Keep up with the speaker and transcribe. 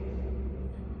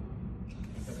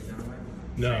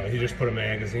No, he just put a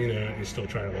magazine in it and he's still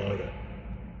trying to load it.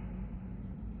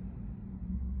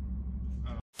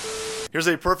 Here's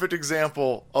a perfect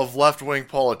example of left-wing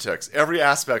politics. Every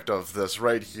aspect of this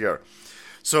right here.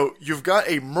 So you've got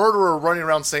a murderer running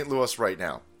around St. Louis right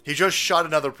now. He just shot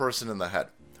another person in the head.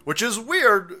 Which is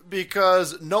weird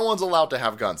because no one's allowed to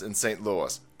have guns in St.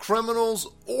 Louis. Criminals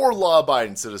or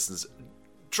law-abiding citizens.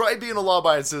 Try being a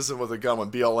law-abiding citizen with a gun when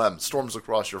BLM storms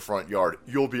across your front yard.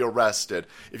 You'll be arrested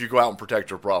if you go out and protect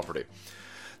your property.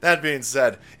 That being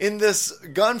said, in this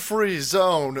gun-free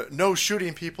zone, no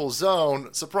shooting people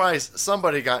zone, surprise,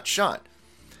 somebody got shot.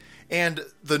 And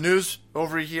the news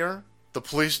over here, the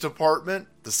police department,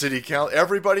 the city council,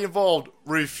 everybody involved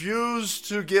refused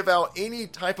to give out any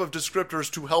type of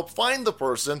descriptors to help find the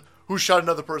person who shot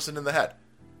another person in the head.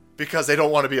 Because they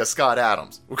don't want to be a Scott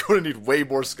Adams. We're going to need way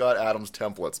more Scott Adams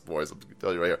templates, boys. I'll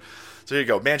tell you right here. So here you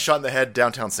go. Man shot in the head,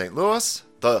 downtown St. Louis.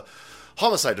 The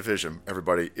Homicide Division,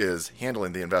 everybody, is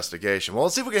handling the investigation. Well,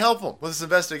 let's see if we can help them with this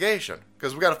investigation.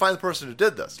 Because we got to find the person who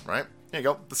did this, right? Here you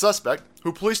go. The suspect,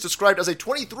 who police described as a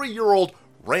 23-year-old,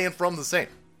 ran from the scene.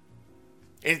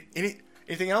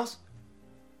 Anything else?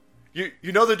 You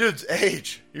know the dude's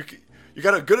age. You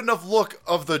got a good enough look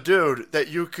of the dude that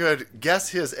you could guess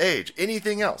his age.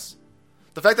 Anything else?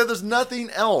 The fact that there's nothing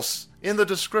else in the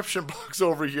description box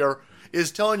over here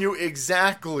is telling you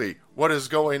exactly what is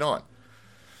going on.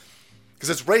 Because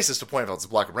it's racist to point out it's a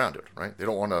black and brown dude, right? They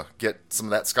don't want to get some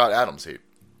of that Scott Adams heat.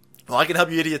 Well, I can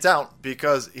help you idiots out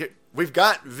because we've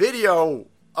got video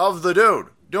of the dude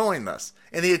doing this.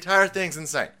 And the entire thing's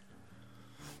insane.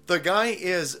 The guy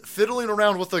is fiddling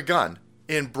around with a gun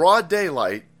in broad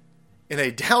daylight in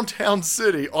a downtown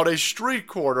city on a street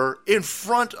corner in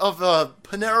front of a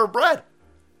Panera Bread.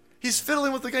 He's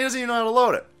fiddling with the gun. He doesn't even know how to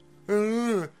load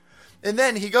it. And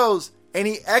then he goes and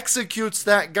he executes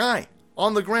that guy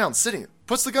on the ground, sitting,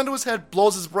 puts the gun to his head,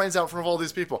 blows his brains out in front of all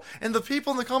these people. And the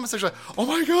people in the comment section are like, oh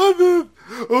my god, man.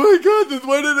 Oh my god, then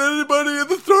why didn't anybody in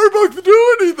the Starbucks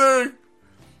do anything?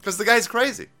 Because the guy's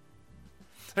crazy.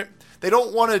 They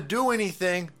don't want to do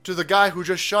anything to the guy who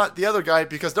just shot the other guy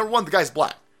because, number one, the guy's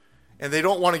black. And they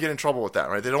don't want to get in trouble with that,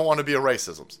 right? They don't want to be a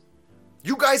racism.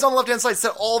 You guys on the left-hand side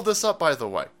set all of this up, by the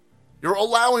way. You're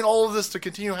allowing all of this to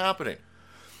continue happening.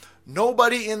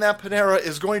 Nobody in that Panera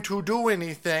is going to do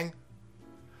anything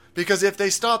because if they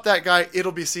stop that guy,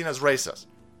 it'll be seen as racist.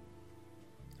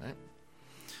 Right?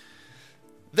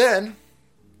 Then,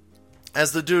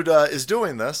 as the dude is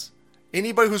doing this,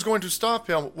 anybody who's going to stop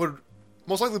him would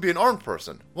most likely be an armed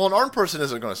person. Well, an armed person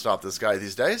isn't going to stop this guy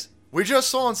these days. We just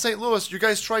saw in St. Louis, you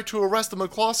guys tried to arrest the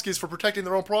McCloskeys for protecting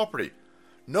their own property.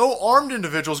 No armed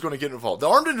individual is going to get involved. The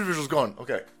armed individual is going,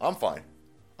 okay, I'm fine.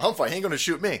 He ain't going to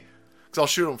shoot me because I'll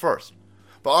shoot him first.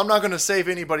 But I'm not going to save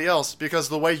anybody else because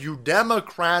of the way you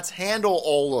Democrats handle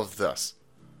all of this.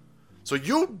 So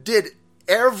you did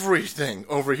everything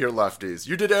over here, lefties.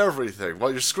 You did everything.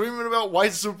 While you're screaming about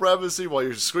white supremacy, while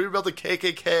you're screaming about the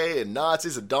KKK and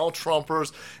Nazis and Donald Trumpers,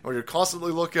 and while you're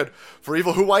constantly looking for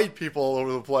evil white people all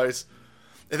over the place,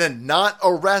 and then not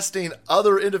arresting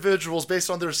other individuals based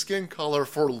on their skin color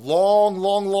for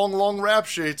long rap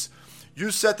sheets,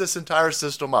 you set this entire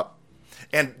system up.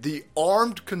 And the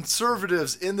armed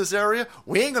conservatives in this area,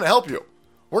 we ain't going to help you.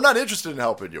 We're not interested in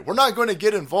helping you. We're not going to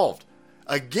get involved.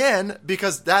 Again,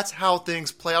 because that's how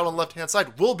things play out on the left-hand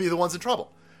side. We'll be the ones in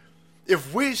trouble.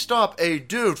 If we stop a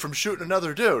dude from shooting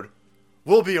another dude,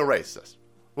 we'll be a racist.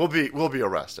 We'll be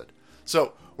arrested.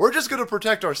 So we're just going to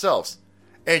protect ourselves.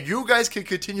 And you guys can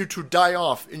continue to die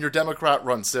off in your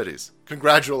Democrat-run cities.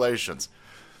 Congratulations.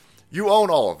 You own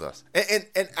all of this.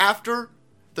 And after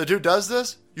the dude does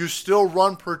this, you still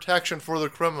run protection for the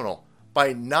criminal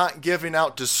by not giving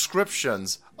out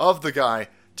descriptions of the guy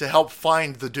to help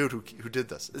find the dude who did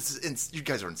this. You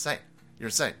guys are insane. You're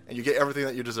insane. And you get everything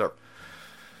that you deserve. All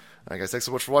right, guys, thanks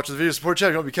so much for watching the video. Support the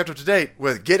channel. You want to be kept up to date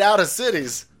with Get Out of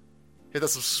Cities. Hit that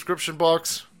subscription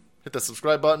box. Hit that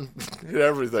subscribe button. Hit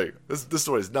everything. This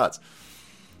story is nuts.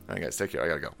 All right, guys, take care. I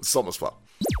got to go. It's almost 12.